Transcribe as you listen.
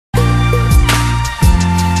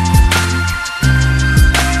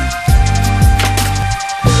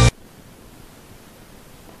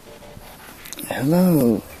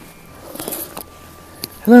Hello.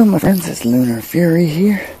 Hello my friends, it's Lunar Fury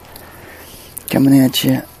here. Coming at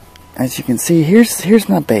you. As you can see, here's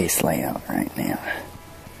my base layout right now.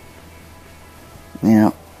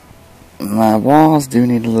 Now, my walls do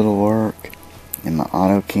need a little work, and my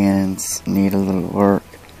auto cannons need a little work.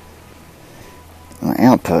 My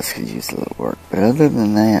outposts could use a little work, but other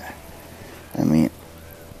than that, I mean,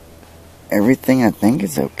 everything I think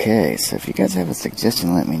is okay. So if you guys have a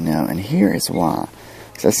suggestion, let me know. And here is why.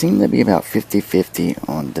 Because I seem to be about 50-50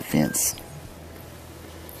 on defense.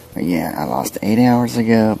 But yeah, I lost 8 hours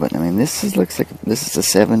ago, but I mean, looks like this is a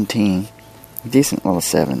 17, decent level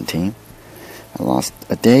 17. I lost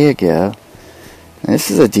a day ago. And this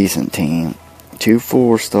is a decent team. 2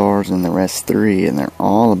 4-stars and the rest 3, and they're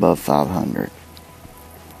all above 500.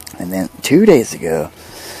 And then 2 days ago,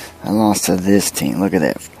 I lost to this team. Look at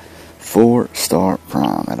that. 4-star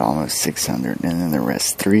prime at almost 600, and then the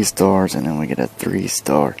rest 3 stars, and then we get a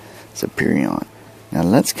 3-star Superion. Now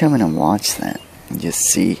let's come in and watch that and just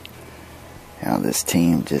see how this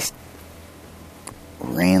team just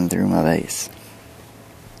ran through my base.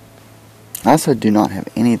 I also do not have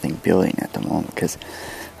anything building at the moment because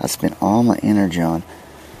I spent all my energy on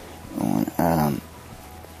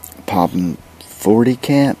popping 40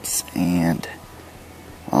 caps, and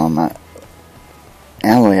all my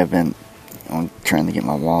alloy I've been trying to get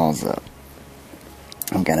my walls up.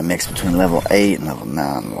 I've got a mix between level 8 and level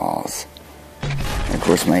 9 walls. And of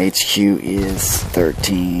course my HQ is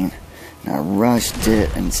 13. And I rushed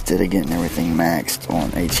it instead of getting everything maxed on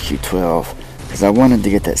HQ 12 because I wanted to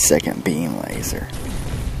get that second beam laser.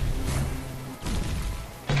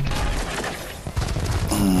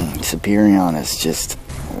 Superion is just,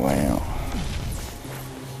 wow.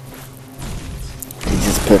 He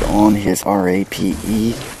just put on his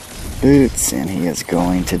RAPE boots and he is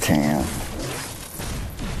going to town.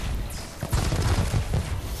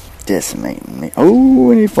 Decimating me. Oh,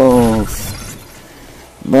 and he falls.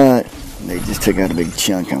 But they just took out a big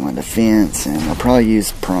chunk on my defense, and I'll probably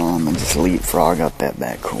use prom and just leapfrog up that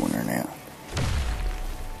back corner now.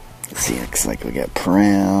 Let's see, looks like we got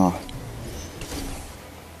prow,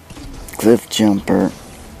 cliff jumper,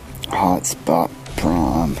 hotspot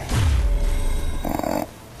prom,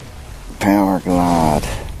 power glide.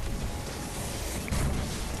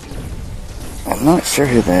 I'm not sure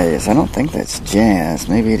who that is. I don't think that's Jazz.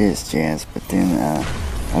 Maybe it is Jazz, but then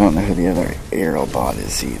I don't know who the other aero bot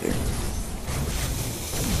is either.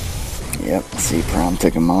 Yep, see, Prom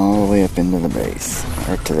took him all the way up into the base,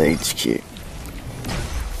 or to the HQ.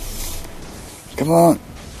 Come on.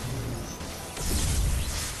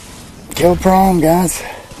 Kill Prom, guys.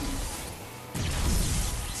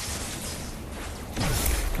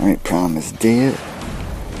 Alright, Prom is dead.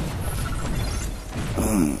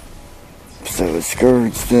 So is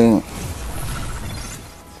Scourge still.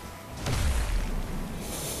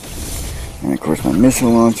 And of course my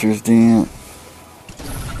missile launcher's down.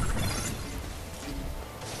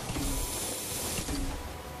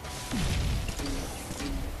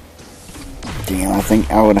 Damn, I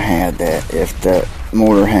think I would have had that if the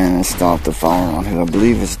mortar hadn't stopped the fire on who I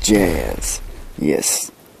believe is Jazz.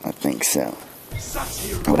 Yes, I think so.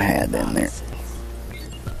 I would have had them there.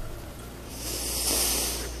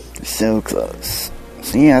 So close.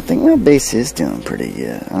 So yeah, I think my base is doing pretty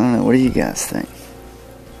good. I don't know, what do you guys think?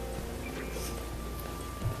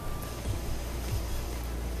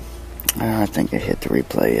 I think I hit to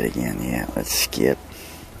replay it again. Yeah, let's skip.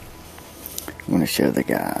 I'm going to show the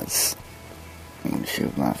guys. I'm going to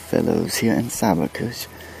show my fellows here in Cyberkush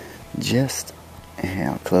just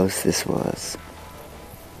how close this was.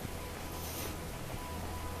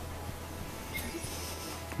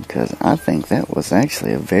 Because I think that was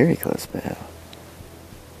actually a very close battle.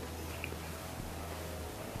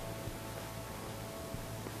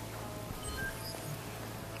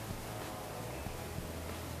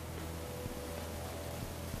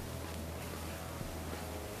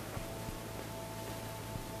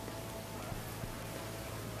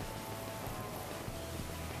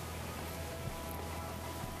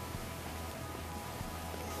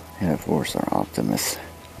 And of course our Optimus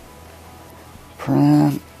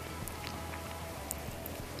Prime.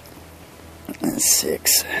 And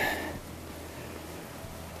 6.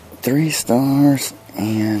 3 stars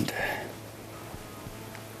and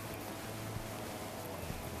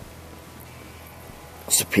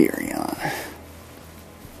Superion.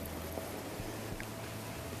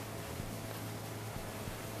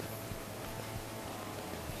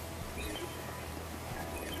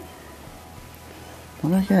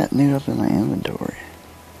 What I got new up in my inventory?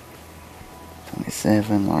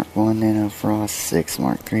 27 Mark 1 Nano Frost, 6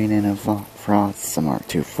 Mark 3 Nano Frost, some Mark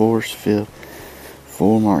 2 Force Field,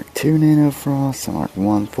 4 Mark II Nano Frost, a Mark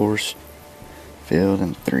I Force Field,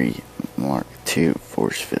 and 3 Mark II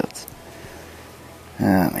Force Fields.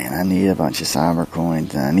 Oh man, I need a bunch of cyber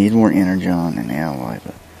coins, and I need more energon and alloy,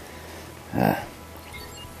 but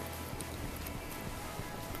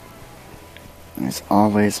as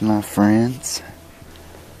always, my friends,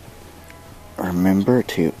 remember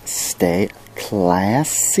to stay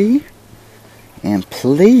classy, and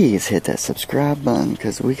please hit that subscribe button,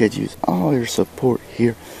 because we could use all your support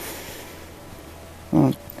here.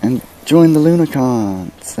 And join the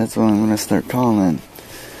Lunacons. That's what I'm going to start calling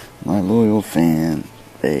my loyal fan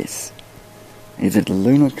base. Either the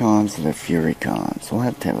Lunacons or the Furycons. We'll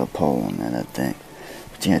have to have a poll on that, I think.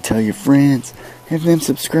 But yeah, tell your friends, have them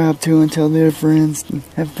subscribe too, and tell their friends,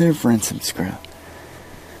 have their friends subscribe.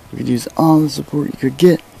 We could use all the support you could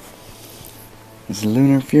get. It's the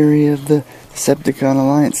Lunar Fury of the Decepticon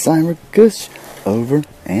Alliance, Cyber Kush, over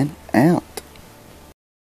and out.